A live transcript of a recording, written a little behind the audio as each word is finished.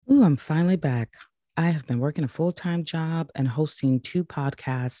Ooh, I'm finally back. I have been working a full-time job and hosting two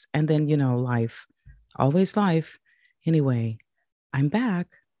podcasts, and then, life, always life. Anyway, I'm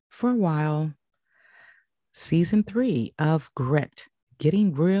back for a while. Season 3 of Grit,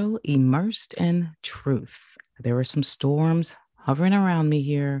 getting real, immersed in truth. There are some storms hovering around me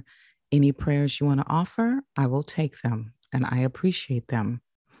here. Any prayers you want to offer, I will take them, and I appreciate them.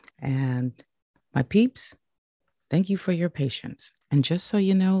 And my peeps, thank you for your patience. And just so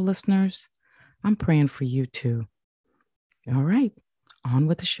you know, listeners, I'm praying for you too. All right, on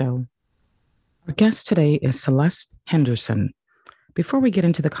with the show. Our guest today is Celeste Henderson. Before we get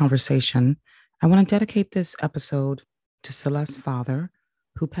into the conversation, I want to dedicate this episode to Celeste's father,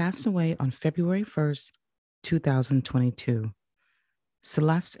 who passed away on February 1st, 2022.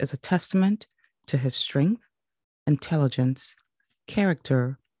 Celeste is a testament to his strength, intelligence,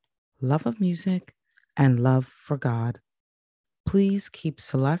 character, love of music, and love for God. Please keep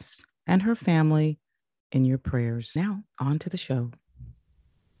Celeste and her family in your prayers. Now, on to the show.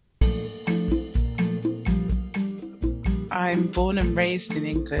 I'm born and raised in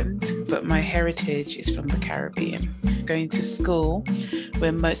England, but my heritage is from the Caribbean. Going to school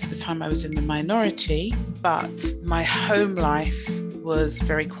where most of the time I was in the minority, but my home life was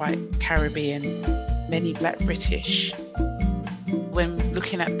very quite Caribbean, many Black British. When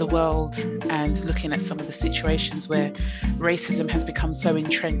looking at the world and looking at some of the situations where racism has become so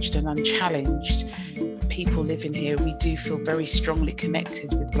entrenched and unchallenged, people living here, we do feel very strongly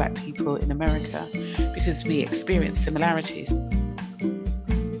connected with Black people in America because we experience similarities.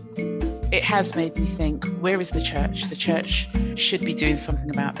 It has made me think, where is the church? The church should be doing something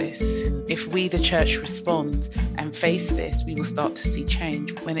about this. If we, the church, respond and face this, we will start to see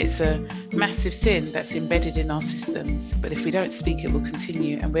change. When it's a massive sin that's embedded in our systems, but if we don't speak, it will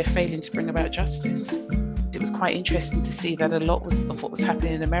continue, and we're failing to bring about justice. It was quite interesting to see that a lot of what was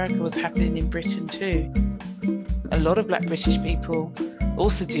happening in America was happening in Britain too. A lot of Black British people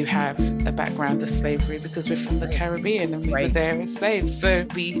also do have a background of slavery because we're from the Caribbean and we were there as slaves. So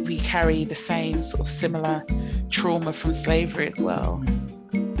we carry the same sort of similar trauma from slavery as well.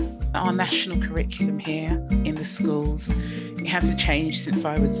 Our national curriculum here in the schools, it hasn't changed since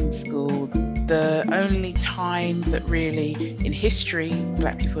I was in school. The only time that really in history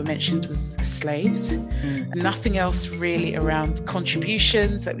Black people were mentioned was slaves. Nothing else really around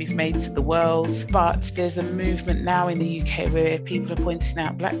contributions that we've made to the world. But there's a movement now in the UK where people are pointing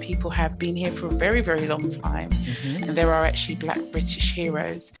out Black people have been here for a very, very long time. And there are actually Black British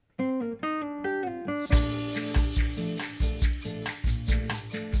heroes.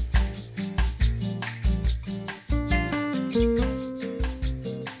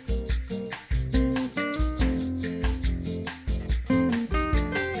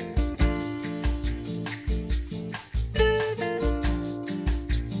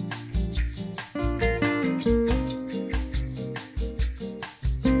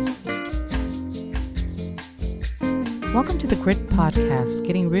 Welcome to the Grit Podcast,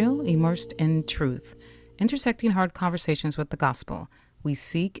 getting real, immersed in truth, intersecting hard conversations with the gospel. We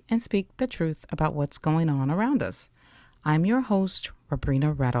seek and speak the truth about what's going on around us. I'm your host,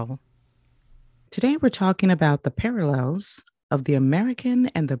 Rabrina Rettle. Today we're talking about the parallels of the American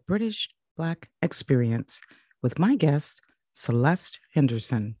and the British Black experience with my guest, Celeste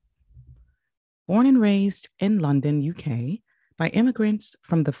Henderson. Born and raised in London, UK, by immigrants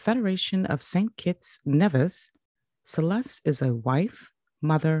from the Federation of St. Kitts Nevis, Celeste is a wife,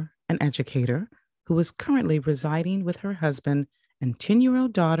 mother, and educator who is currently residing with her husband and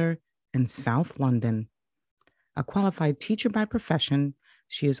 10-year-old daughter in South London. A qualified teacher by profession,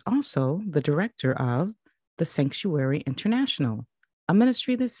 she is also the director of the Sanctuary International, a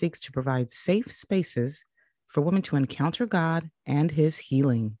ministry that seeks to provide safe spaces for women to encounter God and His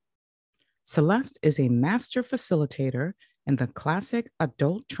healing. Celeste is a master facilitator in the Classic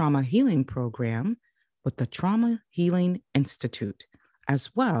Adult Trauma Healing Program with the Trauma Healing Institute, as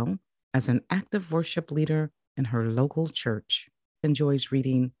well as an active worship leader in her local church. Enjoys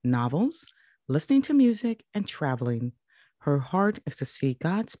reading novels, listening to music, and traveling. Her heart is to see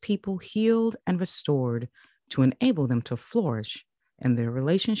God's people healed and restored to enable them to flourish in their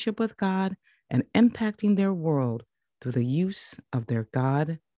relationship with God and impacting their world through the use of their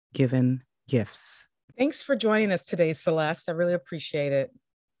God-given gifts. Thanks for joining us today, Celeste. I really appreciate it.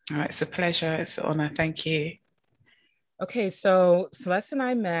 Oh, it's a pleasure. It's an honor. Thank you. Okay, so Celeste and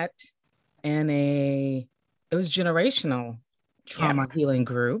I met in it was generational trauma healing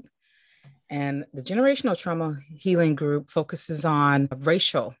group. And the generational trauma healing group focuses on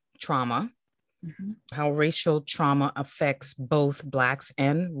racial trauma, how racial trauma affects both Blacks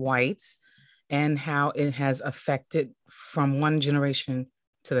and whites, and how it has affected from one generation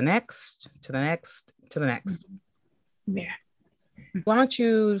to the next, to the next, to the next. Yeah. Why don't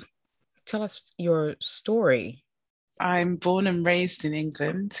you tell us your story? I'm born and raised in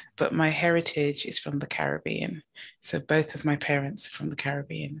England, but my heritage is from the Caribbean. So both of my parents are from the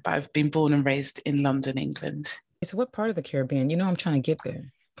Caribbean, but I've been born and raised in London, England. So what part of the Caribbean? I'm trying to get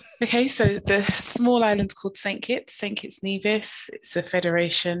there. Okay, so the small island's called St. Kitts Nevis. It's a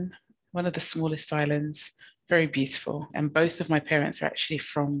federation, one of the smallest islands, very beautiful. And both of my parents are actually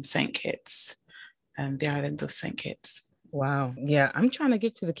from St. Kitts, the island of St. Kitts. Wow. Yeah, I'm trying to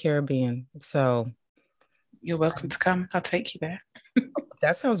get to the Caribbean. So you're welcome to come. I'll take you there.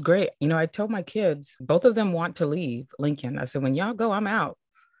 That sounds great. I told my kids, both of them want to leave Lincoln. I said, when y'all go, I'm out.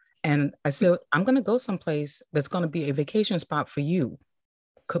 And I said, I'm going to go someplace that's going to be a vacation spot for you,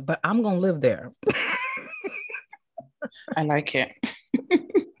 but I'm going to live there. I like it.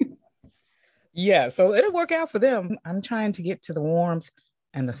 Yeah, so it'll work out for them. I'm trying to get to the warmth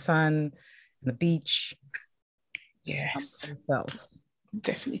and the sun and the beach. Yes. Else.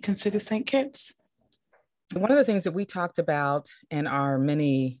 Definitely consider St. Kitts. One of the things that we talked about in our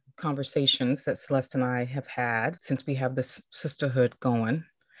many conversations that Celeste and I have had since we have this sisterhood going,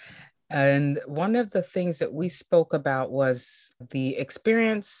 and one of the things that we spoke about was the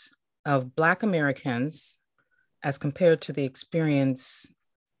experience of Black Americans as compared to the experience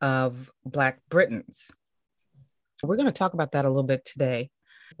of Black Britons. We're going to talk about that a little bit today,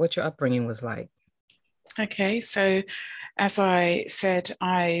 what your upbringing was like. Okay, so as I said,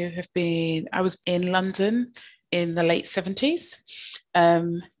 I was in London in the late 70s,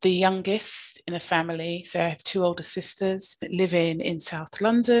 the youngest in a family. So I have two older sisters living in South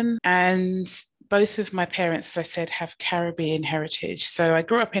London, and both of my parents, as I said, have Caribbean heritage. So I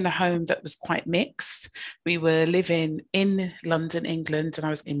grew up in a home that was quite mixed. We were living in London, England, and I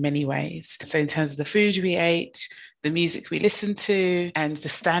was in many ways. So in terms of the food we ate, the music we listened to, and the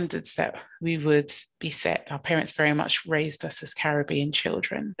standards that we would be set. Our parents very much raised us as Caribbean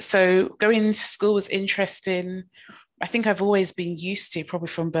children. So going into school was interesting. I think I've always been used to, probably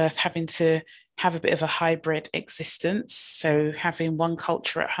from birth, having to have a bit of a hybrid existence. So having one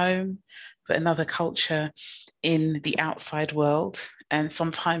culture at home, but another culture in the outside world. And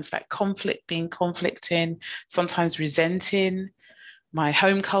sometimes that being conflicting, sometimes resenting my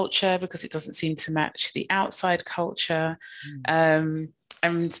home culture because it doesn't seem to match the outside culture,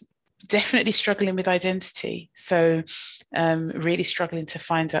 and definitely struggling with identity. So really struggling to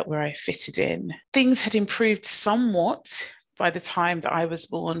find out where I fitted in. Things had improved somewhat by the time that I was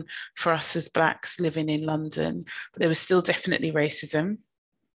born for us as Blacks living in London, but there was still definitely racism.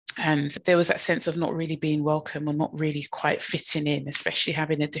 And there was that sense of not really being welcome or not really quite fitting in, especially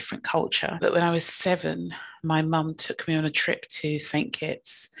having a different culture. But when I was 7, my mum took me on a trip to St.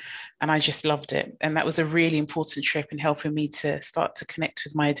 Kitts, and I just loved it. And that was a really important trip in helping me to start to connect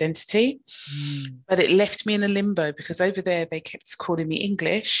with my identity. But it left me in a limbo because over there, they kept calling me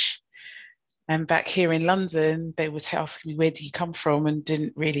English. And back here in London, they were asking me, where do you come from? And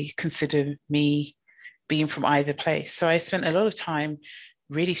didn't really consider me being from either place. So I spent a lot of time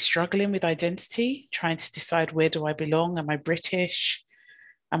really struggling with identity, trying to decide, where do I belong? Am I British?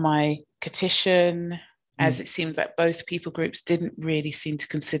 Am I Caucasian? As it seemed that both people groups didn't really seem to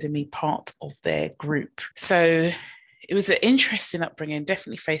consider me part of their group. So it was an interesting upbringing,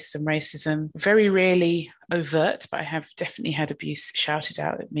 definitely faced some racism, very rarely overt, but I have definitely had abuse shouted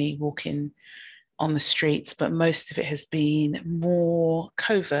out at me walking on the streets, but most of it has been more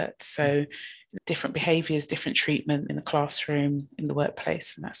covert. So different behaviors, different treatment in the classroom, in the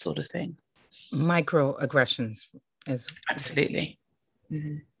workplace, and that sort of thing. Microaggressions. Absolutely.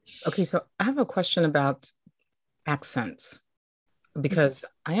 Mm-hmm. Okay, so I have a question about accents, because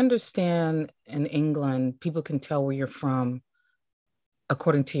I understand in England, people can tell where you're from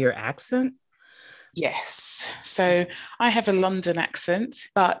according to your accent. Yes. So I have a London accent,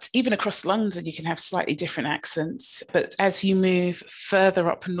 but even across London, you can have slightly different accents. But as you move further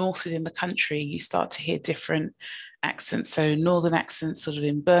up north within the country, you start to hear different accents. So northern accents sort of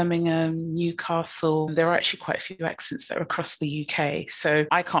in Birmingham, Newcastle. There are actually quite a few accents that are across the UK. So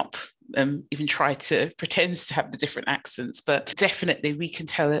I can't even try to pretend to have the different accents, but definitely we can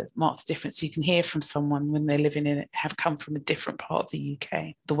tell a marked difference. You can hear from someone when they're living in it, have come from a different part of the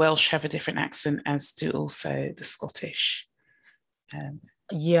UK. The Welsh have a different accent, as do also the Scottish.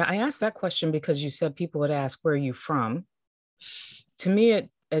 Yeah, I asked that question because you said people would ask, where are you from? To me,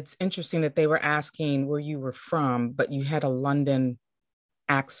 it's interesting that they were asking where you were from, but you had a London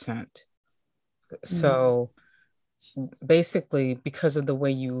accent. So basically, because of the way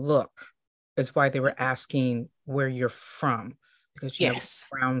you look, is why they were asking where you're from, because you have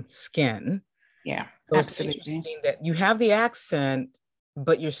brown skin. Yeah, so absolutely. It's interesting that you have the accent,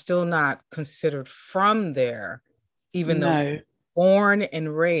 but you're still not considered from there, even though No. you're born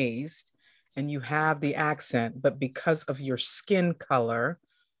and raised and you have the accent, but because of your skin color,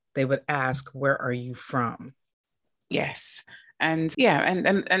 they would ask, where are you from? Yes. And yeah,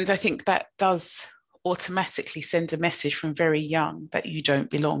 and I think that does automatically send a message from very young that you don't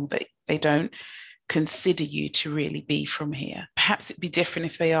belong, that they don't consider you to really be from here. Perhaps it'd be different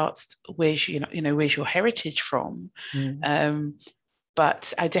if they asked, where's where's your heritage from? Mm.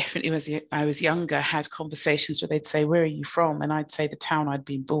 But I definitely, as I was younger, had conversations where they'd say, where are you from? And I'd say the town I'd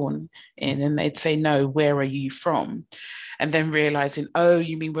been born in. And they'd say, no, where are you from? And then realizing, oh,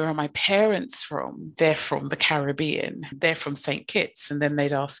 you mean, where are my parents from? They're from the Caribbean. They're from St. Kitts. And then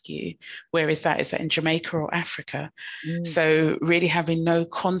they'd ask you, where is that? Is that in Jamaica or Africa? Mm. So really having no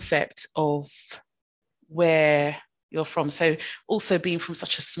concept of where you're from. So also being from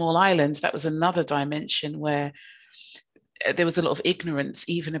such a small island, that was another dimension where there was a lot of ignorance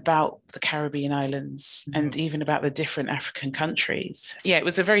even about the Caribbean islands and even about the different African countries. Yeah, it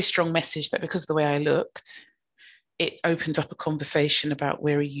was a very strong message that because of the way I looked, it opened up a conversation about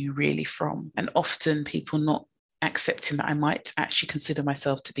where are you really from? And often people not accepting that I might actually consider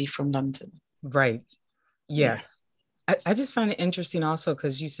myself to be from London. Right. Yes. Yeah. I just find it interesting also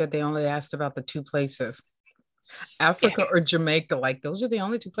because you said they only asked about the two places, Africa or Jamaica. Like those are the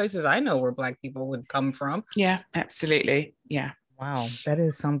only two places I know where Black people would come from. Yeah, absolutely. Yeah. Wow, that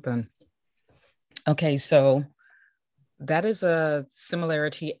is something. Okay, so that is a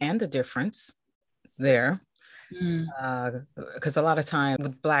similarity and a difference there. Because a lot of time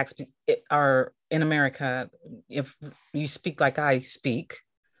with Blacks are in America, if you speak like I speak,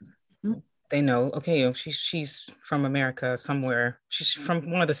 they know, okay, she's from America somewhere. She's from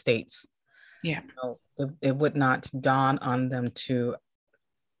one of the states. Yeah. It would not dawn on them to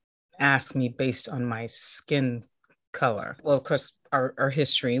ask me based on my skin color. Well, of course, our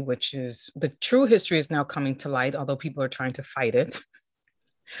history, which is the true history, is now coming to light, although people are trying to fight it.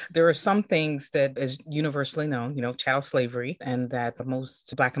 There are some things that is universally known, chattel slavery, and that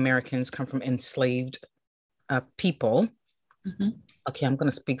most Black Americans come from enslaved people. Mm-hmm. Okay, I'm going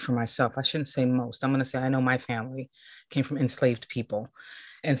to speak for myself. I shouldn't say most. I'm going to say I know my family came from enslaved people.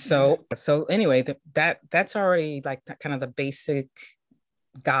 And so anyway, that's already like kind of the basic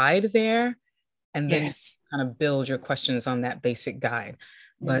guide there. And then kind of build your questions on that basic guide.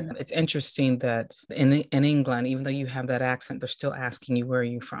 But it's interesting that in England, even though you have that accent, they're still asking you, where are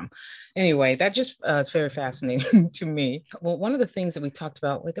you from? Anyway, that just is very fascinating to me. Well, one of the things that we talked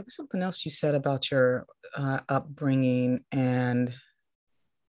about, there was something else you said about your upbringing, and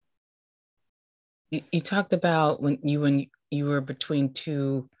you talked about when you were between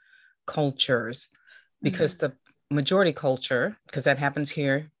two cultures, because the majority culture, because that happens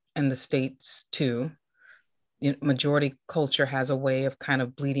here in the States too, majority culture has a way of kind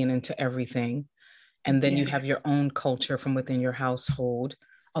of bleeding into everything. And then you have your own culture from within your household.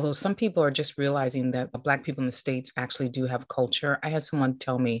 Although some people are just realizing that Black people in the States actually do have culture. I had someone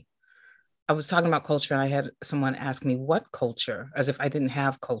tell me, I was talking about culture, and I had someone ask me, what culture? As if I didn't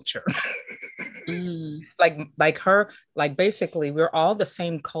have culture. Like basically we're all the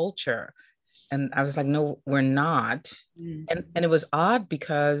same culture. And I was like, no, we're not. And it was odd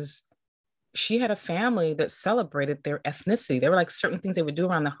because she had a family that celebrated their ethnicity. There were like certain things they would do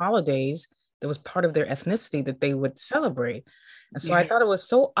around the holidays that was part of their ethnicity that they would celebrate. And so I thought it was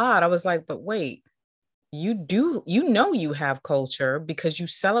so odd. I was like, but wait, you have culture because you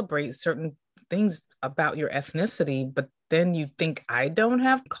celebrate certain things about your ethnicity, but then you think I don't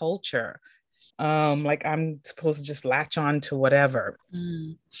have culture. Like I'm supposed to just latch on to whatever.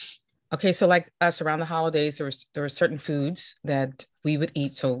 Okay, so like us around the holidays, there were certain foods that we would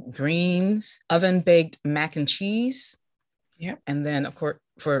eat. So greens, oven baked mac and cheese. Yeah. And then of course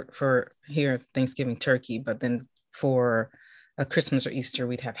for here, Thanksgiving turkey, but then for Christmas or Easter,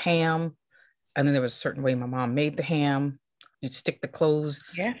 we'd have ham. And then there was a certain way my mom made the ham. You'd stick the closed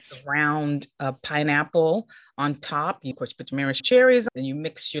round pineapple on top. You, of course, put your maraschino cherries, and you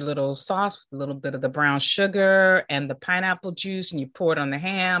mix your little sauce with a little bit of the brown sugar and the pineapple juice, and you pour it on the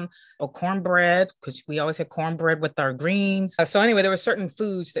ham or cornbread, because we always had cornbread with our greens. So anyway, there were certain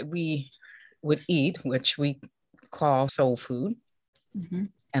foods that we would eat, which we call soul food.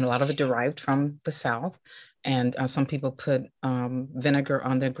 And a lot of it derived from the South. And some people put vinegar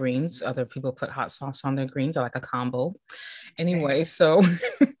on their greens. Other people put hot sauce on their greens. I like a combo. Anyway, so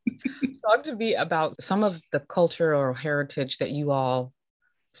talk to me about some of the culture or heritage that you all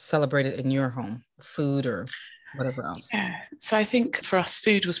celebrated in your home, food or... Whatever else. Yeah. So I think for us,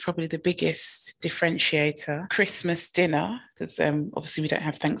 food was probably the biggest differentiator. Christmas dinner, because obviously we don't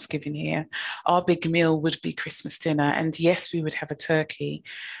have Thanksgiving here. Our big meal would be Christmas dinner. And yes, we would have a turkey.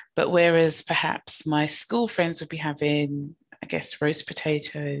 But whereas perhaps my school friends would be having, I guess, roast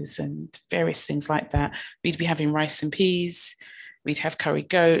potatoes and various things like that, we'd be having rice and peas. We'd have curry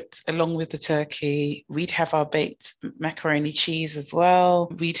goat along with the turkey. We'd have our baked macaroni cheese as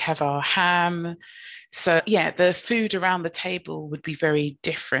well. We'd have our ham. So yeah, the food around the table would be very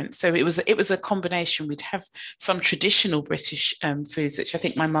different. So it was a combination. We'd have some traditional British foods, which I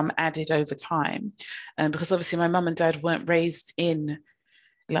think my mum added over time, because obviously my mum and dad weren't raised in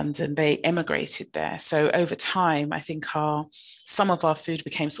London, they emigrated there. So over time, I think some of our food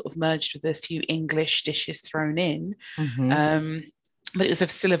became sort of merged with a few English dishes thrown in. But it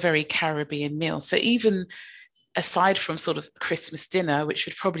was still a very Caribbean meal. So even aside from sort of Christmas dinner, which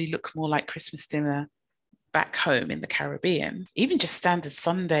would probably look more like Christmas dinner back home in the Caribbean, even just standard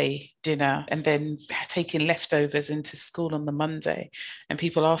Sunday dinner and then taking leftovers into school on the Monday and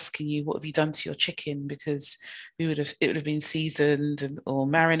people asking you, what have you done to your chicken? Because it would have been seasoned or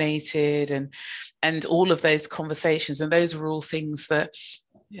marinated and all of those conversations. And those were all things that,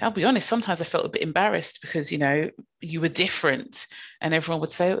 I'll be honest, sometimes I felt a bit embarrassed because, you were different and everyone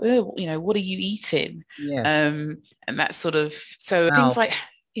would say, oh, what are you eating? Yes. And that sort of, so things like,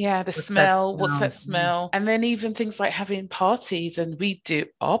 yeah, the smell, what's that smell? And then even things like having parties, and we do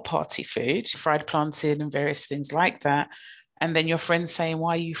our party food, fried plantain and various things like that. And then your friends saying,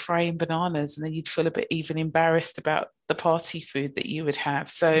 why are you frying bananas? And then you'd feel a bit even embarrassed about the party food that you would have.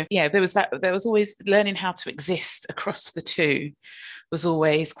 So yeah, there was always learning how to exist across the two was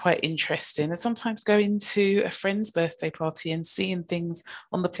always quite interesting. And sometimes going to a friend's birthday party and seeing things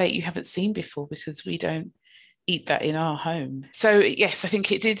on the plate you haven't seen before because we don't eat that in our home. So yes, I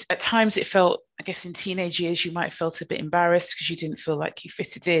think it did. At times it felt, I guess in teenage years, you might have felt a bit embarrassed because you didn't feel like you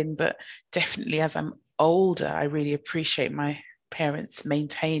fitted in. But definitely as I'm older, I really appreciate my parents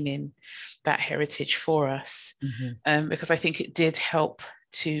maintaining that heritage for us, because I think it did help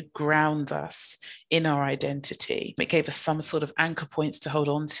to ground us in our identity. It gave us some sort of anchor points to hold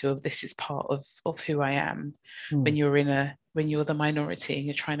on to of this is part of who I am when you're the minority and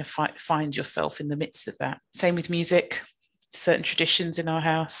you're trying to find yourself in the midst of that. Same with music, certain traditions in our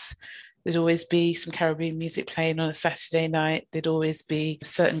house. There'd always be some Caribbean music playing on a Saturday night. There'd always be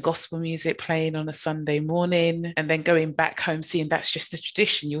certain gospel music playing on a Sunday morning. And then going back home, seeing that's just the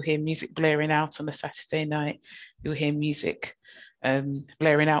tradition. You'll hear music blaring out on a Saturday night. You'll hear music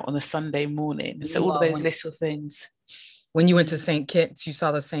blaring out on a Sunday morning. So all of those little things. When you went to St. Kitts, you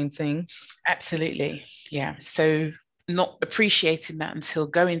saw the same thing? Absolutely. Yeah. So not appreciating that until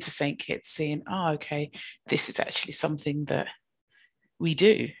going to St. Kitts, seeing, okay, this is actually something that we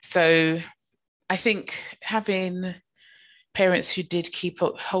do. So I think having parents who did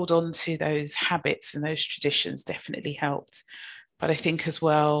hold on to those habits and those traditions definitely helped. But I think as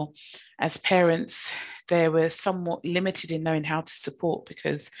well, as parents, they were somewhat limited in knowing how to support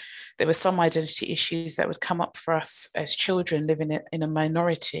because there were some identity issues that would come up for us as children living in a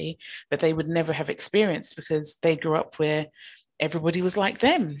minority, but they would never have experienced because they grew up where everybody was like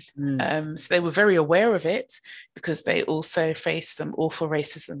them. So they were very aware of it because they also faced some awful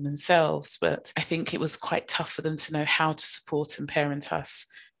racism themselves. But I think it was quite tough for them to know how to support and parent us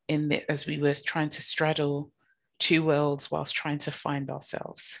as we were trying to straddle two worlds whilst trying to find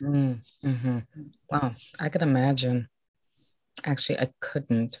ourselves. Wow, I could imagine. Actually, I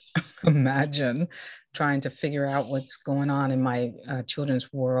couldn't imagine trying to figure out what's going on in my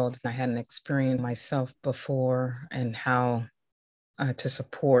children's world. And I hadn't experienced myself before and how to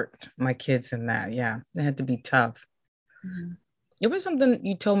support my kids in that. Yeah, it had to be tough. It was something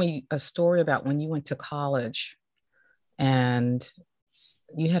you told me a story about when you went to college and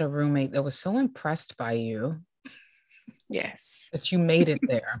you had a roommate that was so impressed by you. Yes. That you made it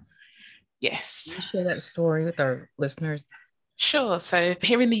there. Yes. Can you share that story with our listeners? Sure. So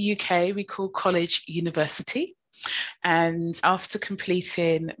here in the UK, we call college university. And after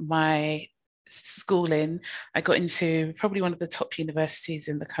completing my schooling, I got into probably one of the top universities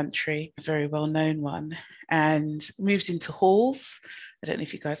in the country, a very well-known one, and moved into halls. I don't know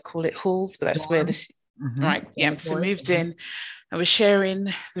if you guys call it halls, but that's where this, right. Yeah. So moved in. I was sharing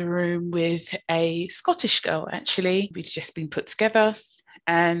the room with a Scottish girl, actually. We'd just been put together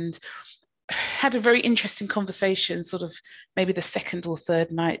and had a very interesting conversation, sort of maybe the second or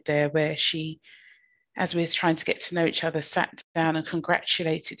third night there, where she, as we was trying to get to know each other, sat down and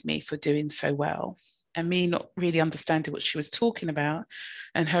congratulated me for doing so well. and me not really understanding what she was talking about,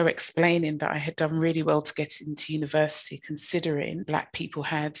 and her explaining that I had done really well to get into university, considering Black people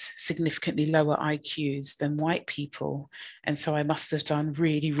had significantly lower IQs than white people. And so I must have done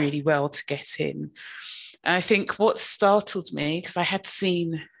really, really well to get in. And I think what startled me, because I had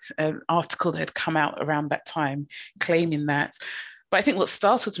seen an article that had come out around that time claiming that, but I think what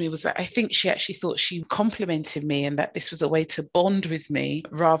startled me was that I think she actually thought she complimented me and that this was a way to bond with me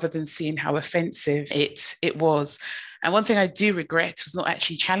rather than seeing how offensive it was. And one thing I do regret was not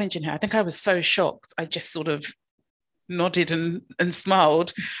actually challenging her. I think I was so shocked. I just sort of nodded and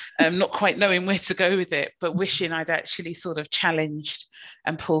smiled, not quite knowing where to go with it, but wishing I'd actually sort of challenged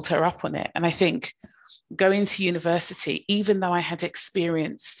and pulled her up on it. And I think going to university, even though I had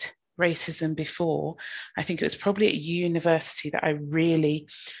experienced racism before, I think it was probably at university that I really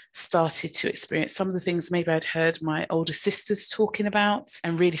started to experience some of the things maybe I'd heard my older sisters talking about,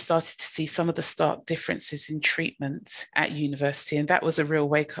 and really started to see some of the stark differences in treatment at university. And that was a real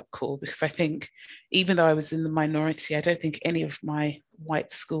wake-up call, because I think even though I was in the minority, I don't think any of my white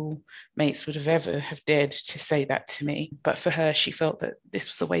school mates would have ever have dared to say that to me. But for her, she felt that this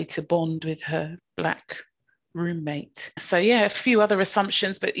was a way to bond with her Black roommate. So yeah, a few other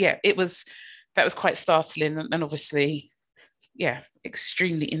assumptions, but yeah, that was quite startling, and obviously, yeah,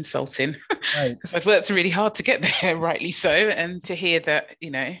 extremely insulting. Right. Because I'd worked really hard to get there, rightly so, and to hear that,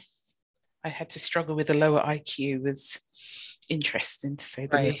 I had to struggle with a lower IQ was interesting, to say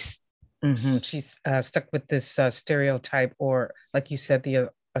the least. Mm-hmm. She's stuck with this stereotype, or like you said, the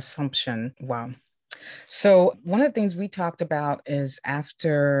assumption. Wow. So one of the things we talked about is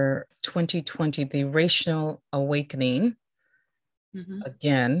after 2020, the racial awakening. Mm-hmm.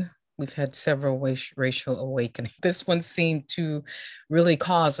 Again, we've had several racial awakenings. This one seemed to really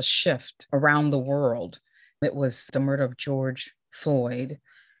cause a shift around the world. It was the murder of George Floyd.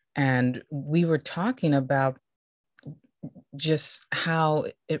 And we were talking about just how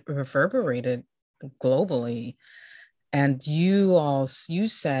it reverberated globally. And you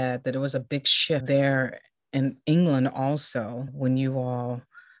said that it was a big shift there in England also when you all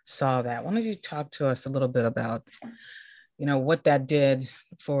saw that. Why don't you talk to us a little bit about, what that did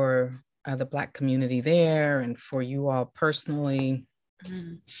for the Black community there and for you all personally?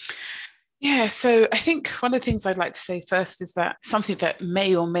 Mm. Yeah, so I think one of the things I'd like to say first is that something that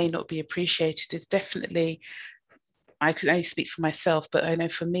may or may not be appreciated is definitely, I could only speak for myself, but I know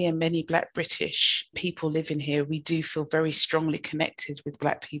for me and many Black British people living here, we do feel very strongly connected with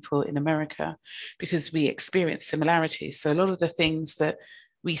Black people in America because we experience similarities. So a lot of the things that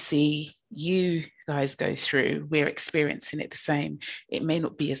we see you guys go through, we're experiencing it the same. It may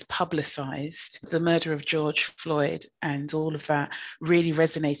not be as publicized. The murder of George Floyd and all of that really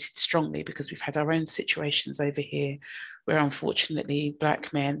resonated strongly because we've had our own situations over here where unfortunately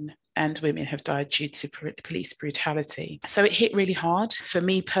Black men and women have died due to police brutality. So it hit really hard. For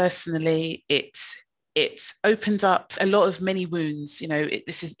me personally, it's opened up a lot of many wounds.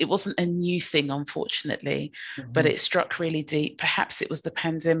 It wasn't a new thing, unfortunately, but it struck really deep. Perhaps it was the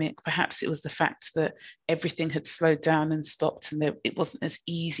pandemic. Perhaps it was the fact that everything had slowed down and stopped, and it wasn't as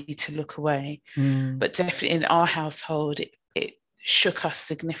easy to look away. But definitely in our household, it shook us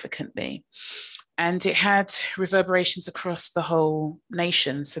significantly. And it had reverberations across the whole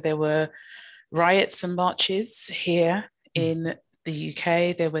nation. So there were riots and marches here in the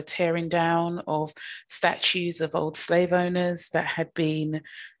UK. There were tearing down of statues of old slave owners that had been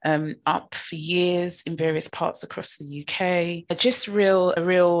up for years in various parts across the UK. Just a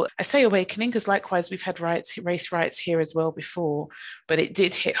real, I say awakening, because likewise we've had race riots here as well before, but it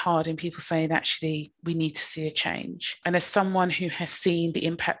did hit hard in people saying, actually, we need to see a change. And as someone who has seen the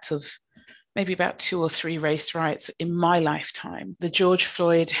impact of maybe about 2 or 3 race riots in my lifetime, the George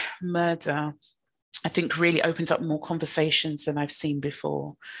Floyd murder, I think, really opens up more conversations than I've seen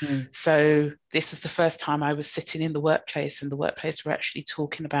before. So this was the first time I was sitting in the workplace, and the workplace were actually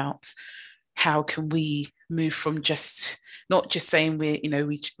talking about how can we move from not just saying we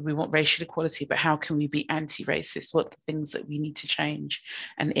want racial equality, but how can we be anti-racist? What are the things that we need to change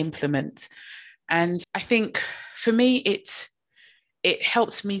and implement? And I think for me, it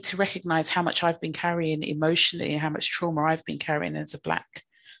helped me to recognize how much I've been carrying emotionally and how much trauma I've been carrying as a Black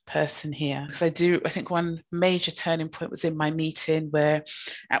person here. Because I think one major turning point was in my meeting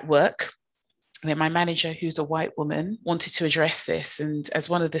at work, where my manager, who's a white woman, wanted to address this. And as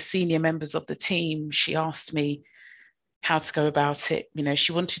one of the senior members of the team, she asked me how to go about it.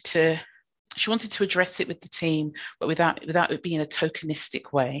 She wanted to address it with the team, but without it being a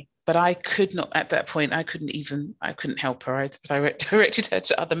tokenistic way. But I could not, at that point, I couldn't help her. I directed her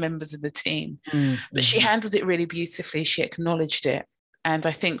to other members of the team. But she handled it really beautifully. She acknowledged it. And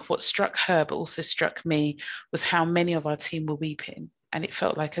I think what struck her, but also struck me, was how many of our team were weeping. And it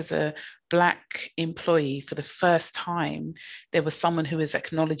felt like, as a Black employee, for the first time, there was someone who was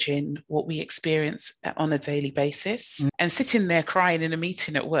acknowledging what we experience on a daily basis. And sitting there crying in a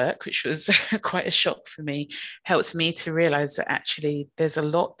meeting at work, which was quite a shock for me, helps me to realize that actually there's a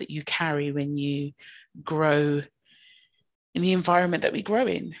lot that you carry when you grow in the environment that we grow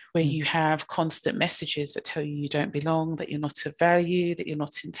in, where you have constant messages that tell you you don't belong, that you're not of value, that you're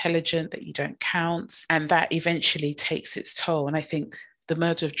not intelligent, that you don't count. And that eventually takes its toll. And I think the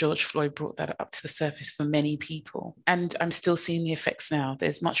murder of George Floyd brought that up to the surface for many people. And I'm still seeing the effects now.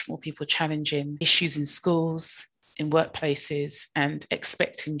 There's much more people challenging issues in schools, in workplaces, and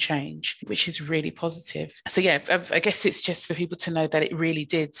expecting change, which is really positive. So yeah, I guess it's just for people to know that it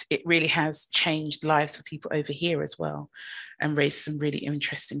really has changed lives for people over here as well, and raised some really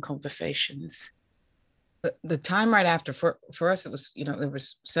interesting conversations. The time right after, for us, it was, there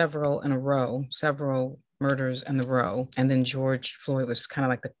was several murders in a row. And then George Floyd was kind of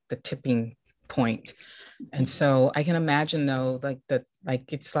like the tipping point. And so I can imagine, though,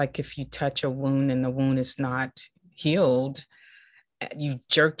 it's like if you touch a wound and the wound is not healed, you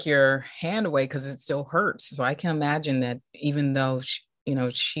jerk your hand away because it still hurts. So I can imagine that even though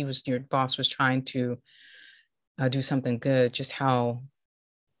your boss was trying to do something good, just how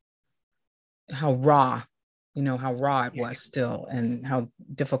raw it was still, and how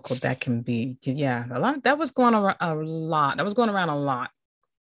difficult that can be. Yeah, that was going around a lot.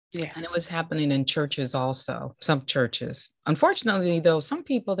 Yes. And it was happening in churches also, some churches. Unfortunately, though, some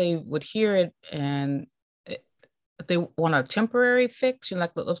people, they would hear it and they want a temporary fix,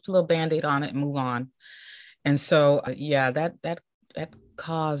 like a little Band-Aid on it and move on. And so, that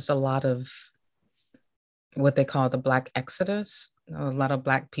caused a lot of what they call the Black exodus, a lot of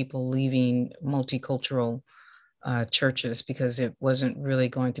Black people leaving multicultural churches, because it wasn't really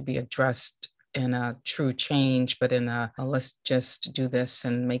going to be addressed in a true change, but in let's just do this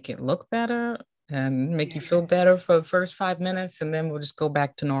and make it look better and make you feel better for the first 5 minutes, and then we'll just go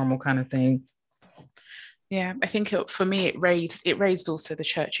back to normal kind of thing. Yeah, I think for me, it raised also the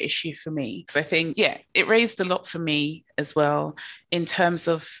church issue for me, because I think, it raised a lot for me as well in terms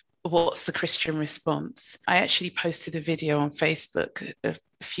of what's the Christian response. I actually posted a video on Facebook a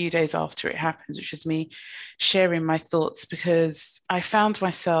few days after it happened, which was me sharing my thoughts, because I found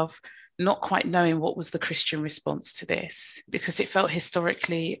myself not quite knowing what was the Christian response to this, because it felt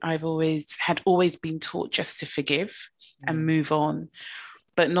historically I've always been taught just to forgive and move on,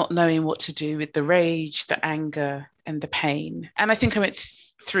 but not knowing what to do with the rage, the anger, and the pain. And I think I went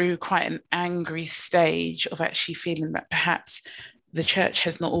through quite an angry stage of actually feeling that perhaps the church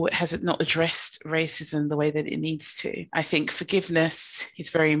has not addressed racism the way that it needs to. I think forgiveness is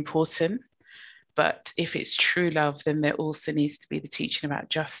very important, but if it's true love, then there also needs to be the teaching about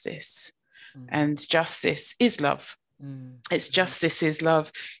justice. And justice is love. It's justice is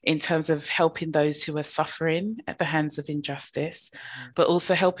love in terms of helping those who are suffering at the hands of injustice, but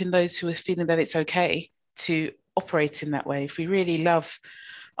also helping those who are feeling that it's okay to operate in that way. If we really love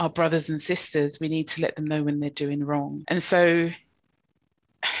our brothers and sisters, we need to let them know when they're doing wrong. And so,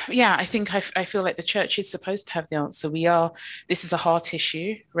 I think I feel like the church is supposed to have the answer. This is a heart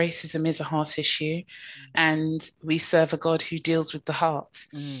issue. Racism is a heart issue. And we serve a God who deals with the heart.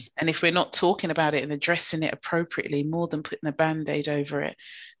 And if we're not talking about it and addressing it appropriately, more than putting a Band-Aid over it,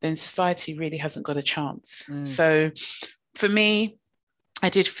 then society really hasn't got a chance. So for me, I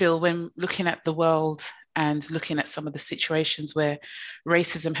did feel, when looking at the world and looking at some of the situations where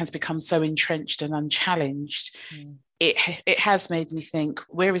racism has become so entrenched and unchallenged, it has made me think,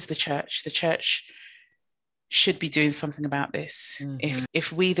 where is the church? The church should be doing something about this.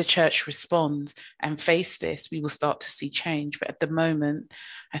 If we, the church, respond and face this, we will start to see change. But at the moment,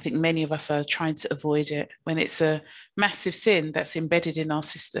 I think many of us are trying to avoid it when it's a massive sin that's embedded in our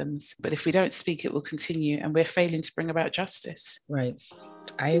systems. But if we don't speak, it will continue, and we're failing to bring about justice. Right.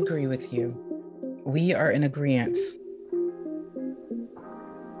 I agree with you. We are in agreement.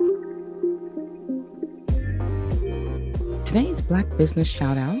 Today's Black Business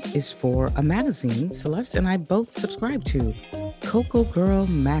shout out is for a magazine Celeste and I both subscribe to, Coco Girl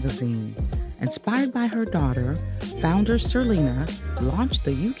Magazine. Inspired by her daughter, founder Serlina launched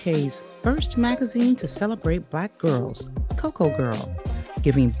the UK's first magazine to celebrate Black girls, Coco Girl,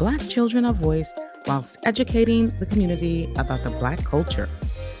 giving Black children a voice whilst educating the community about the Black culture.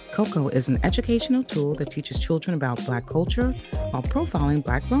 Coco is an educational tool that teaches children about Black culture while profiling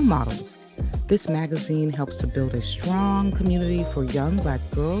Black role models. This magazine helps to build a strong community for young Black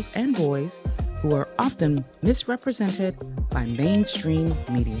girls and boys who are often misrepresented by mainstream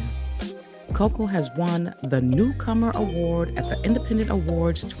media. Coco has won the Newcomer Award at the Independent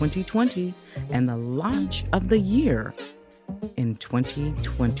Awards 2020 and the Launch of the Year in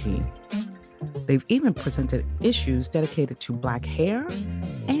 2020. They've even presented issues dedicated to Black hair,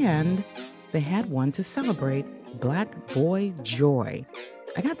 and they had one to celebrate Black Boy Joy.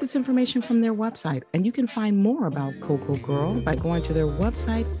 I got this information from their website, and you can find more about Coco Girl by going to their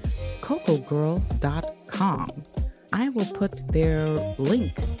website, cocogirl.com. I will put their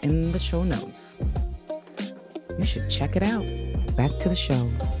link in the show notes. You should check it out. Back to the show.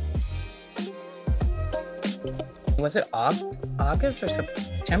 Was it August or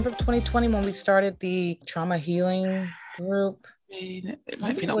September of 2020 when we started the trauma healing group? It might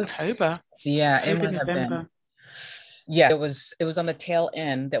have been October. Yeah, October, it might have been. Yeah, it was on the tail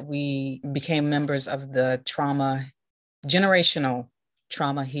end that we became members of the generational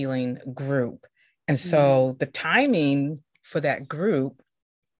trauma healing group. And so the timing for that group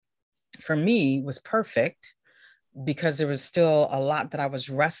for me was perfect, because there was still a lot that I was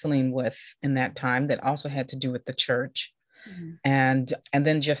wrestling with in that time that also had to do with the church. And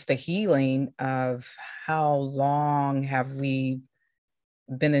then just the healing of how long have we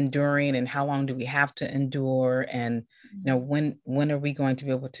been enduring, and how long do we have to endure, and when are we going to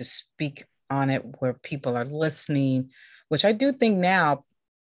be able to speak on it where people are listening, which I do think now,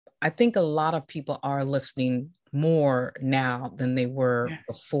 I think a lot of people are listening more now than they were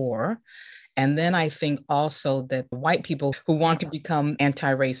before. And then I think also that white people who want to become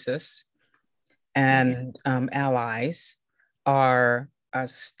anti-racist and allies are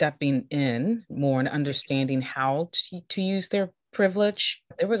stepping in more and understanding how to use their privilege.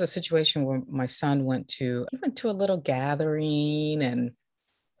 There was a situation where my son went to a little gathering, and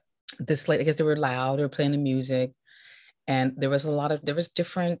this lady, because they were loud, they were playing the music, and there was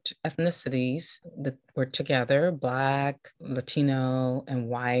different ethnicities that were together: Black, Latino, and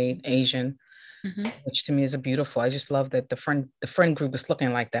white, Asian, which to me is I just love that the friend group is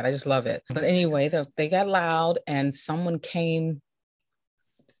looking like that. I just love it. But anyway, they got loud, and someone came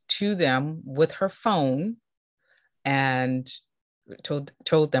to them with her phone and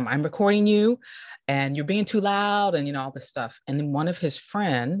told them, "I'm recording you and you're being too loud," and all this stuff. And then one of his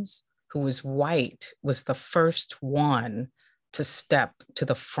friends, who was white, was the first one to step to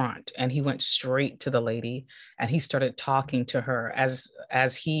the front, and he went straight to the lady and he started talking to her as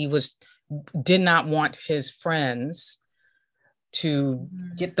he did not want his friends to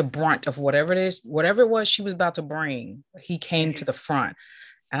get the brunt of whatever it was she was about to bring. He came to the front.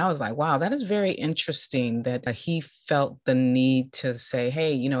 And I was like, wow, that is very interesting that he felt the need to say,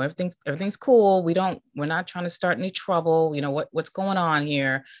 hey, everything's cool. We're not trying to start any trouble. What's going on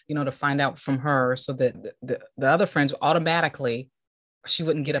here, to find out from her, so that the other friends automatically, she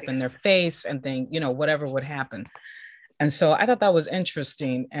wouldn't get up in their face and think, whatever would happen. And so I thought that was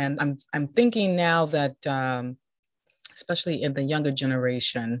interesting. And I'm thinking now that, especially in the younger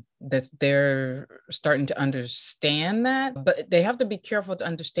generation, that they're starting to understand that, but they have to be careful to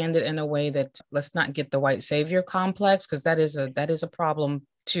understand it in a way that, let's not get the white savior complex, because that is a problem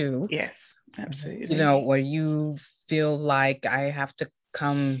too. Yes, absolutely. Where you feel like I have to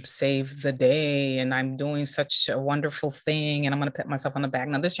come save the day and I'm doing such a wonderful thing and I'm going to pat myself on the back.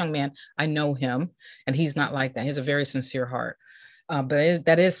 Now, this young man, I know him, and he's not like that. He has a very sincere heart, but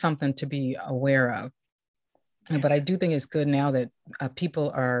that is something to be aware of. But I do think it's good now that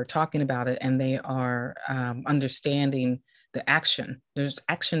people are talking about it, and they are understanding the action. There's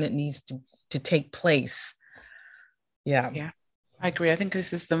action that needs to take place. Yeah, I agree. I think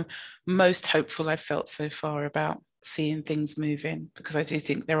this is the most hopeful I've felt so far about seeing things moving, because I do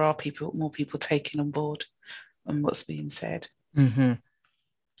think there are more people taking on board on what's being said.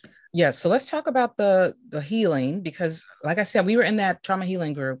 Yeah, so let's talk about the healing, because like I said, we were in that trauma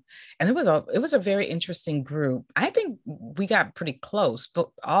healing group, and it was a very interesting group. I think we got pretty close, but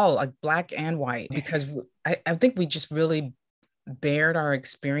all like Black and white, because I think we just really bared our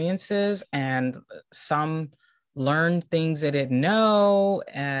experiences, and some learned things they didn't know.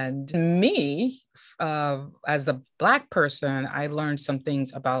 And me, as the Black person, I learned some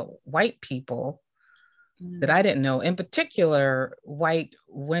things about white people that I didn't know, in particular, white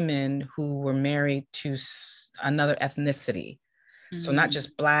women who were married to another ethnicity. So not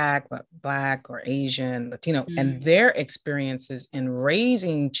just Black, but Black or Asian, Latino, and their experiences in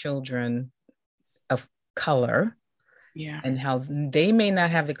raising children of color, and how they may not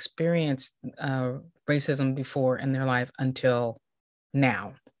have experienced racism before in their life until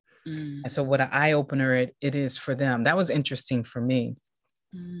now. And so what an eye-opener it is for them. That was interesting for me.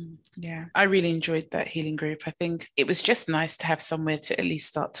 Yeah, I really enjoyed that healing group. I think it was just nice to have somewhere to at least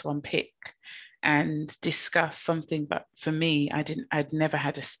start to unpick and discuss something. But for me, I'd never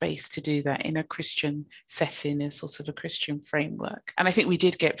had a space to do that in a Christian setting, in sort of a Christian framework. And I think we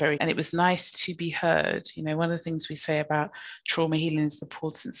did get and it was nice to be heard. You know, one of the things we say about trauma healing is the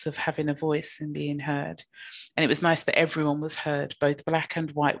importance of having a voice and being heard. And it was nice that everyone was heard, both Black and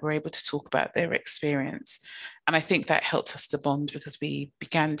white were able to talk about their experience. And I think that helped us to bond, because we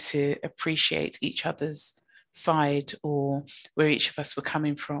began to appreciate each other's side, or where each of us were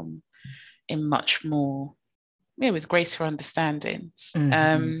coming from, in much more, with greater understanding.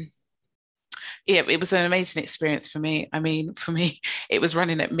 Mm-hmm. It was an amazing experience for me. I mean, for me, it was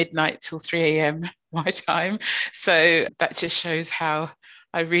running at midnight till 3 a.m. my time. So that just shows how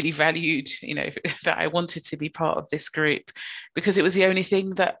I really valued, that I wanted to be part of this group, because it was the only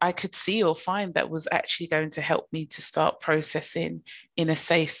thing that I could see or find that was actually going to help me to start processing in a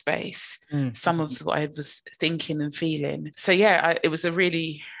safe space some of what I was thinking and feeling. So it was a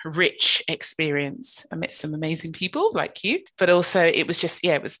really rich experience. I met some amazing people like you, but also it was just,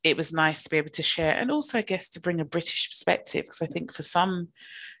 it was nice to be able to share, and also I guess to bring a British perspective, because I think for some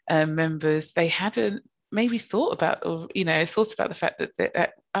members, they hadn't maybe thought about the fact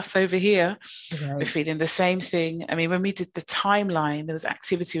that us over here, right, we're feeling the same thing. I mean, when we did the timeline, there was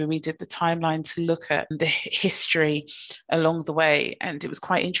activity when we did the timeline to look at the history along the way. And it was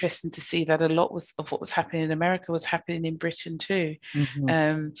quite interesting to see that a lot of what was happening in America was happening in Britain too.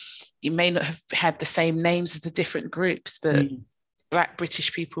 Mm-hmm. You may not have had the same names as the different groups, but Black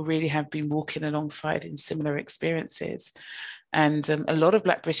British people really have been walking alongside in similar experiences. And a lot of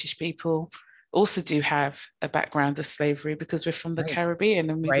Black British people also do have a background of slavery, because we're from the Caribbean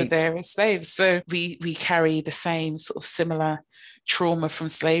and we were there as slaves. So we carry the same sort of similar trauma from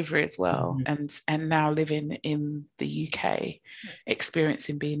slavery as well. And now living in the UK,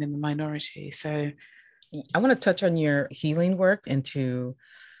 experiencing being in the minority. So I want to touch on your healing work into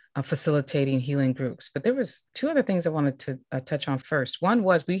facilitating healing groups, but there was two other things I wanted to touch on first. One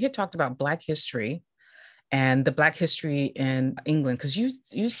was, we had talked about Black history and the Black history in England, because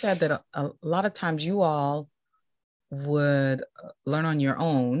you said that a lot of times you all would learn on your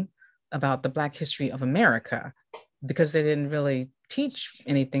own about the Black history of America, because they didn't really teach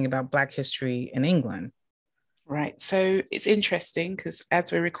anything about Black history in England. Right. So it's interesting, because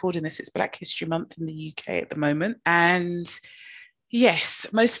as we're recording this, it's Black History Month in the UK at the moment. And yes,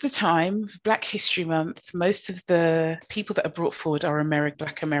 most of the time, Black History Month, most of the people that are brought forward are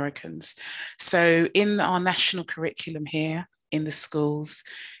Black Americans. So in our national curriculum here in the schools,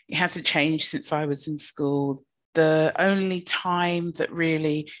 it hasn't changed since I was in school. The only time that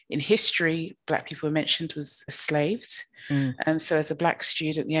really in history Black people were mentioned was as slaves. And so as a Black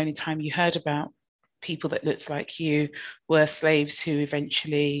student, the only time you heard about people that looked like you were slaves who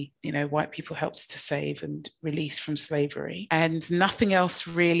eventually, white people helped to save and release from slavery, and nothing else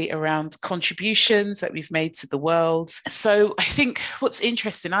really around contributions that we've made to the world. So I think what's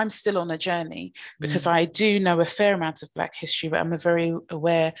interesting, I'm still on a journey, because I do know a fair amount of Black history, but I'm very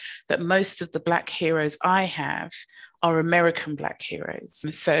aware that most of the Black heroes I have are American Black heroes.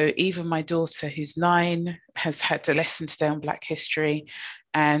 So even my daughter, who's 9, has had a lesson today on Black history,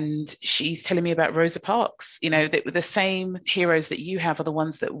 and she's telling me about Rosa Parks. The same heroes that you have are the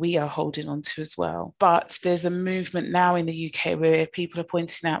ones that we are holding on to as well. But there's a movement now in the UK where people are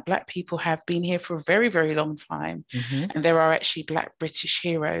pointing out Black people have been here for a very, very long time. And there are actually Black British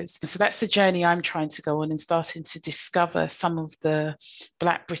heroes. So that's the journey I'm trying to go on, and starting to discover some of the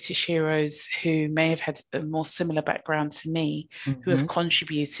Black British heroes who may have had a more similar background to me, who have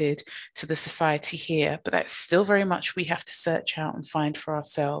contributed to the society here. But that's still very much we have to search out and find for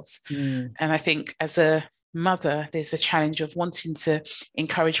ourselves. And I think as a mother, there's a challenge of wanting to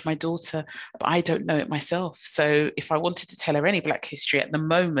encourage my daughter, but I don't know it myself. So if I wanted to tell her any Black history at the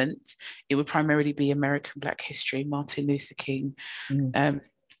moment, it would primarily be American Black history, Martin Luther King, and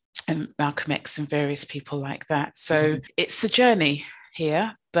Malcolm X, and various people like that. So it's a journey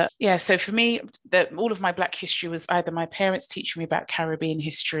here. But so for me, all of my Black history was either my parents teaching me about Caribbean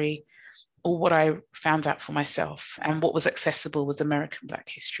history, or what I found out for myself, and what was accessible was American Black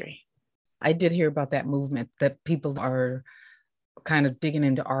history. I did hear about that movement, that people are kind of digging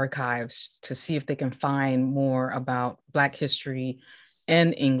into archives to see if they can find more about Black history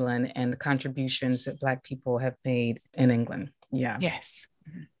in England and the contributions that Black people have made in England. Yeah. Yes.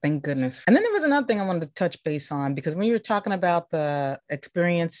 Thank goodness. And then there was another thing I wanted to touch base on, because when you were talking about the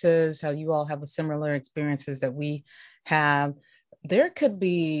experiences, how you all have similar experiences that we have, there could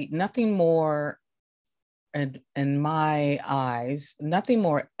be nothing more, in my eyes, nothing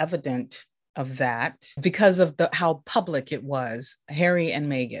more evident of that, because of how public it was, Harry and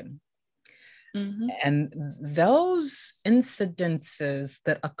Meghan. Mm-hmm. And those incidences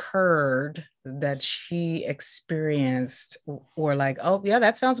that occurred that she experienced were like, oh, yeah,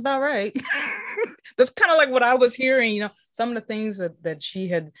 that sounds about right. That's kind of like what I was hearing, some of the things that she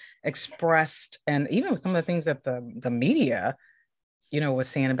had expressed, and even some of the things that the media, was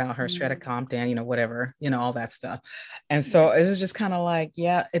saying about her straight at Compton, whatever, all that stuff. And so it was just kind of like,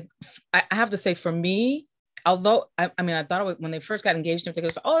 yeah, I have to say for me, although I mean, I thought when they first got engaged, it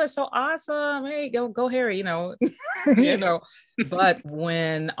was, oh, that's so awesome. Hey, go Harry, but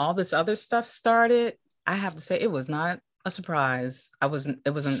when all this other stuff started, I have to say it was not a surprise. It wasn't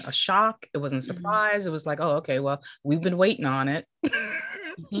a shock. It wasn't a surprise. It was like, oh, okay, well, we've been waiting on it.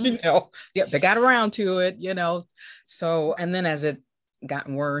 Yeah, they got around to it, So, and then as it got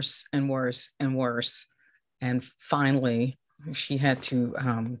worse and worse and worse, and finally she had to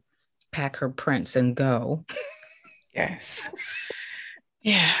pack her prints and go. Yes.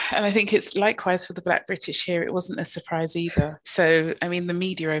 Yeah, and I think it's likewise for the Black British here. It wasn't a surprise either. So, I mean, the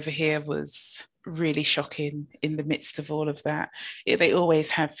media over here was really shocking in the midst of all of that. They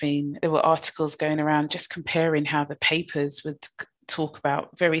always have been. There were articles going around just comparing how the papers would talk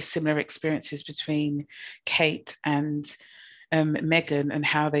about very similar experiences between Kate and Meghan, and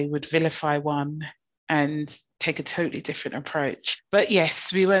how they would vilify one and take a totally different approach. But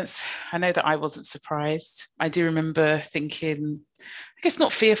yes, I know that I wasn't surprised. I do remember thinking, I guess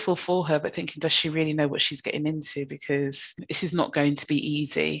not fearful for her, but thinking, does she really know what she's getting into? Because this is not going to be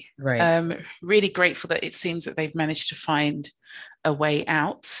easy. Right. Really grateful that it seems that they've managed to find a way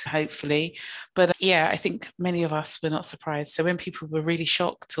out, hopefully. But yeah, I think many of us were not surprised. So when people were really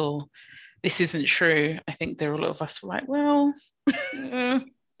shocked or this isn't true, I think there were a lot of us were like, well,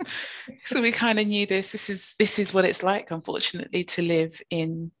 so we kind of knew this is what it's like, unfortunately, to live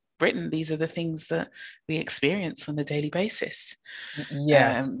in Britain. These are the things that we experience on a daily basis.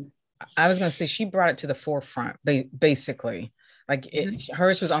 Yes. I was going to say she brought it to the forefront, basically. Like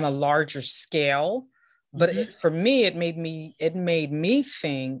hers was on a larger scale, but for me, it made me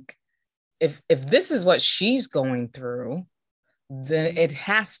think, if this is what she's going through, then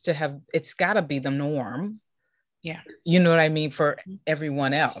it's got to be the norm. Yeah. You know what I mean? For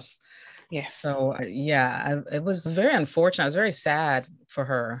everyone else. Yes. So yeah, it was very unfortunate. I was very sad for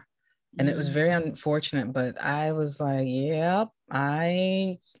her, and it was very unfortunate, but I was like, yep,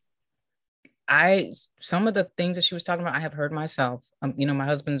 some of the things that she was talking about, I have heard myself. My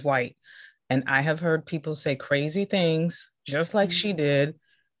husband's white, and I have heard people say crazy things just like she did.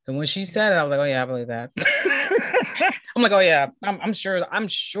 So when she said it, I was like, oh yeah, I believe that. I'm like, oh yeah, I'm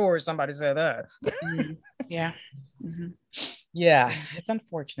sure somebody said that. Yeah. Yeah, it's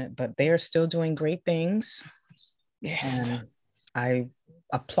unfortunate, but they are still doing great things. Yes. And I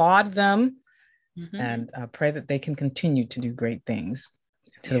applaud them and pray that they can continue to do great things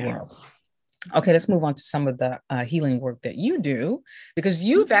to the world. Okay, let's move on to some of the healing work that you do, because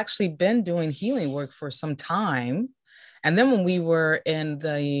you've actually been doing healing work for some time. And then when we were in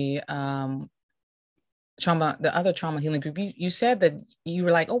the other trauma healing group, you said that you were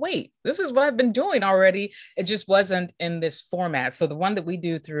like, oh wait, this is what I've been doing already. It just wasn't in this format. So the one that we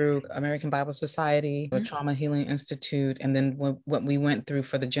do through American Bible Society, the Trauma Healing Institute, and then what we went through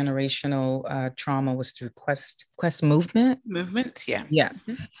for the generational trauma was through Quest Movement. Yeah. Yes.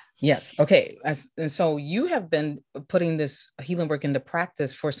 Yes. Okay. And so you have been putting this healing work into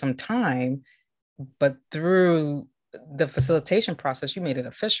practice for some time, but through the facilitation process, you made it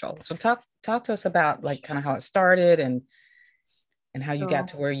official. So talk to us about like kind of how it started and how you got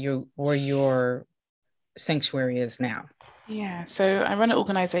to where your sanctuary is now. Yeah, so I run an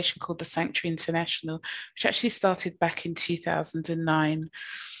organization called the Sanctuary International, which actually started back in 2009.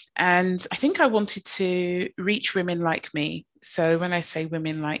 And I think I wanted to reach women like me. So when I say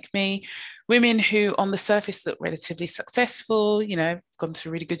women like me, women who on the surface look relatively successful, gone to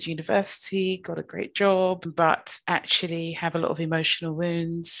a really good university, got a great job, but actually have a lot of emotional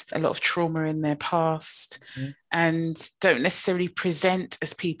wounds, a lot of trauma in their past, and don't necessarily present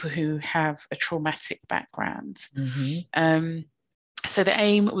as people who have a traumatic background. So the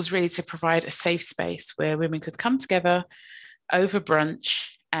aim was really to provide a safe space where women could come together over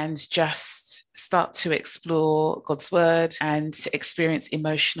brunch and just start to explore God's word and to experience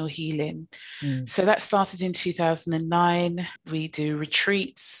emotional healing. So that started in 2009. We do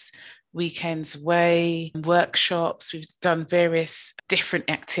retreats, weekends away, workshops. We've done various different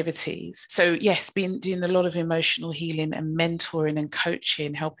activities. So yes, been doing a lot of emotional healing and mentoring and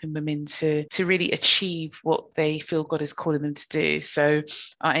coaching, helping women to really achieve what they feel God is calling them to do. So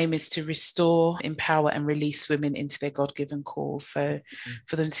our aim is to restore, empower, and release women into their God-given call. So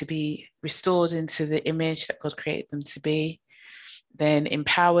for them to be restored into the image that God created them to be, then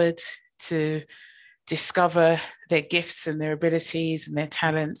empowered to discover their gifts and their abilities and their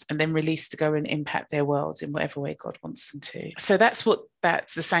talents, and then released to go and impact their world in whatever way God wants them to. So that's what the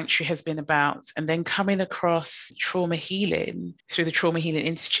sanctuary has been about. And then coming across trauma healing through the Trauma Healing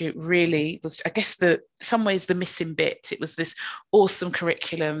Institute really was, I guess, some ways the missing bit. It was this awesome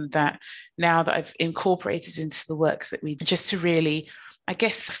curriculum that now that I've incorporated into the work that we do, just to really, I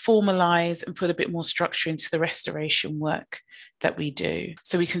guess, formalize and put a bit more structure into the restoration work that we do.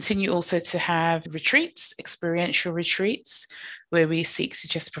 So we continue also to have retreats, experiential retreats, where we seek to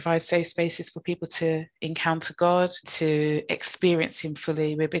just provide safe spaces for people to encounter God, to experience Him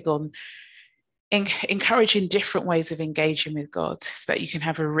fully. We're big on encouraging different ways of engaging with God so that you can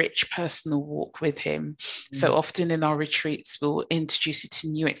have a rich personal walk with Him. So often in our retreats, we'll introduce you to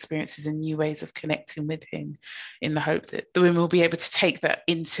new experiences and new ways of connecting with Him, in the hope that the women will be able to take that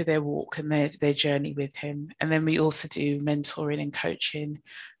into their walk and their journey with Him. And then we also do mentoring and coaching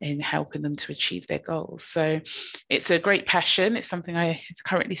in helping them to achieve their goals. So it's a great passion. It's something I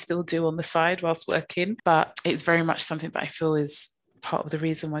currently still do on the side whilst working, but it's very much something that I feel is part of the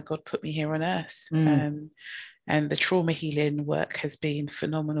reason why God put me here on earth. And the trauma healing work has been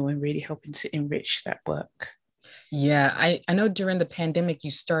phenomenal in really helping to enrich that work. Yeah, I know during the pandemic, you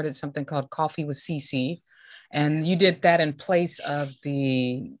started something called Coffee with Cece, and you did that in place of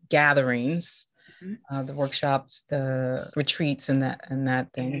the gatherings, the workshops, the retreats, and that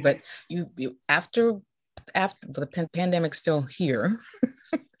thing. Yeah. But you after the pandemic's still here.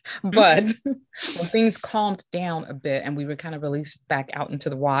 But when things calmed down a bit and we were kind of released back out into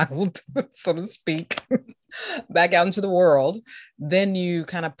the wild, so to speak, back out into the world, then you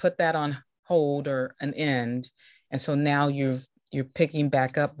kind of put that on hold or an end. And so now you're picking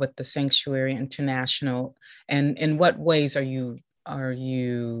back up with the Sanctuary International. And in what ways are you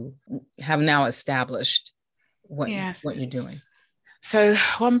have now established what you're doing? So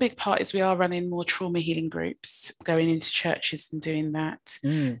one big part is we are running more trauma healing groups, going into churches and doing that.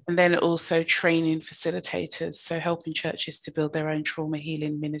 And then also training facilitators, so helping churches to build their own trauma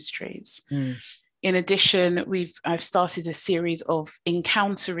healing ministries. In addition, I've started a series of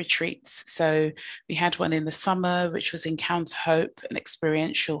encounter retreats. So we had one in the summer, which was Encounter Hope, an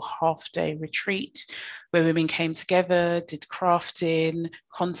experiential half-day retreat where women came together, did crafting,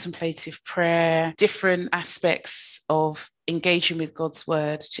 contemplative prayer, different aspects of engaging with God's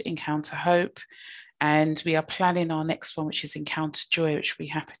word to encounter hope. And we are planning our next one, which is Encounter Joy, which will be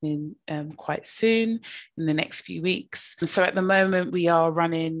happening quite soon in the next few weeks. And so at the moment, we are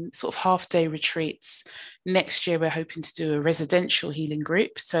running sort of half-day retreats. Next year, we're hoping to do a residential healing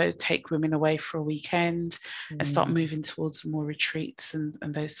group. So take women away for a weekend and start moving towards more retreats and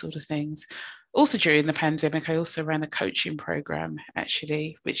those sort of things. Also during the pandemic, I also ran a coaching program,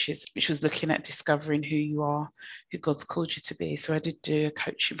 actually, which was looking at discovering who you are, who God's called you to be. So I did do a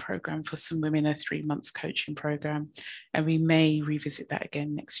coaching program for some women, a 3-month coaching program, and we may revisit that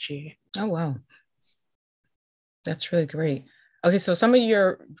again next year. Oh, wow. That's really great. Okay, so some of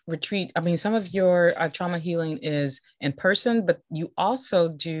your trauma healing is in person, but you also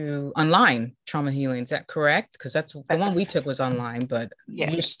do online trauma healing. Is that correct? Because that's the one we took was online, but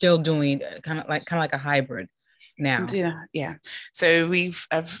you're still doing kind of like a hybrid now. Yeah. So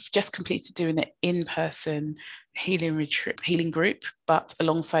I've just completed doing an in-person healing group, but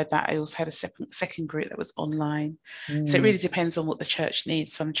alongside that, I also had a second group that was online. So it really depends on what the church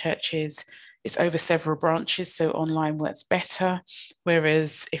needs. Some churches, it's over several branches, so online works better.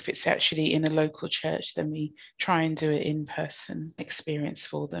 Whereas if it's actually in a local church, then we try and do an in-person experience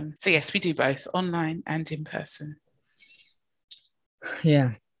for them. So yes, we do both online and in person.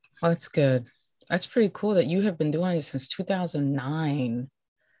 Yeah, well, that's good. That's pretty cool that you have been doing it since 2009.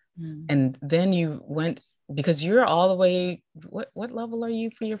 And then you went, because you're all the way, what level are you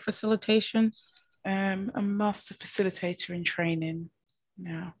for your facilitation? I'm a master facilitator in training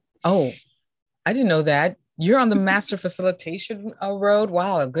now. Oh, I didn't know that. You're on the master facilitation road.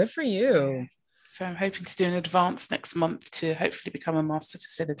 Wow, good for you. Yes. So I'm hoping to do an advance next month to hopefully become a master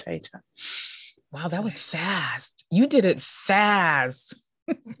facilitator. Wow, that was fast. You did it fast.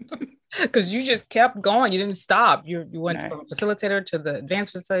 Because you just kept going. You didn't stop. You went from facilitator to the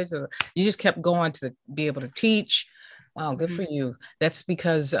advanced facilitator. You just kept going to be able to teach. Wow, good for you. That's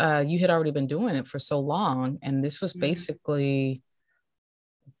because you had already been doing it for so long. And this was basically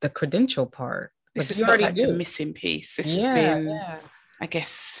the credential part. This has felt like the missing piece. This has been, I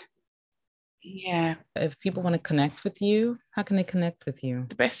guess, If people want to connect with you, how can they connect with you?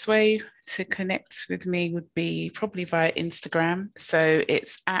 The best way to connect with me would be probably via Instagram. So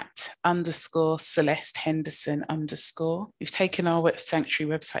it's @_Celeste Henderson _. We've taken our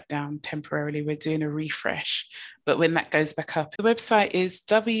Sanctuary website down temporarily. We're doing a refresh. But when that goes back up, the website is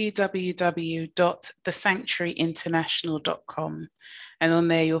www.thesanctuaryinternational.com. And on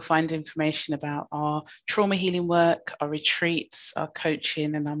there, you'll find information about our trauma healing work, our retreats, our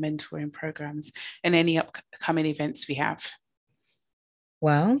coaching, and our mentoring programs, and any upcoming events we have.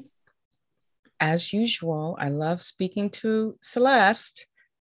 Well, as usual, I love speaking to Celeste.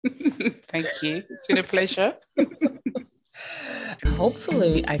 Thank you. It's been a pleasure.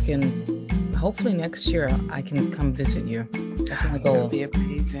 Hopefully next year I can come visit you. That's my goal. That would be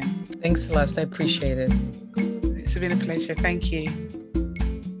amazing. Thanks, Celeste. I appreciate it. It's been a pleasure. Thank you.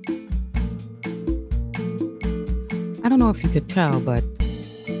 I don't know if you could tell, but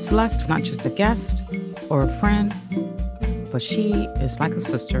Celeste, not just a guest or a friend, but she is like a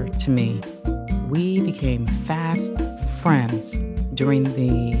sister to me. We became fast friends during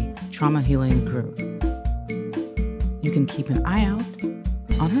the trauma healing group. You can keep an eye out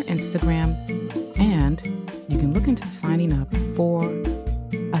on her Instagram, and you can look into signing up for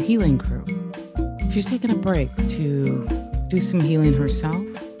a healing group. She's taking a break to do some healing herself,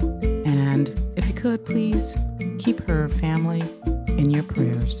 and if you could, please keep her family in your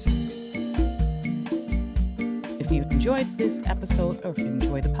prayers. If you enjoyed this episode, or if you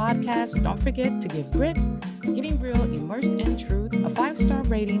enjoyed the podcast, don't forget to give Grit, Getting Real, Immersed in Truth, a 5-star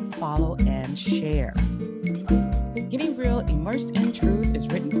rating, follow, and share. Getting Real, Immersed in Truth is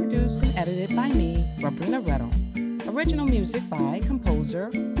written, produced, and edited by me, Rabrina Rettle. Original music by composer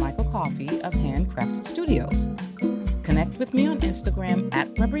Michael Coffey of Handcrafted Studios. Connect with me on Instagram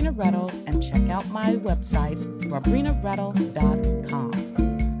 @Rabrina Rettle and check out my website, rabrinarettle.com.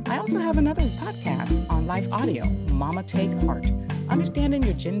 I also have another podcast on Life Audio, Mama Take Heart, Understanding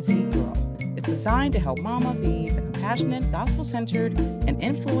Your Gen Z Girl. It's designed to help Mama be the compassionate, gospel-centered, and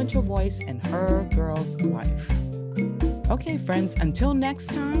influential voice in her girl's life. Okay, friends, until next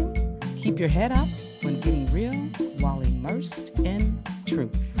time, keep your head up when getting real while immersed in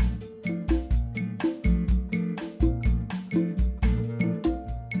truth.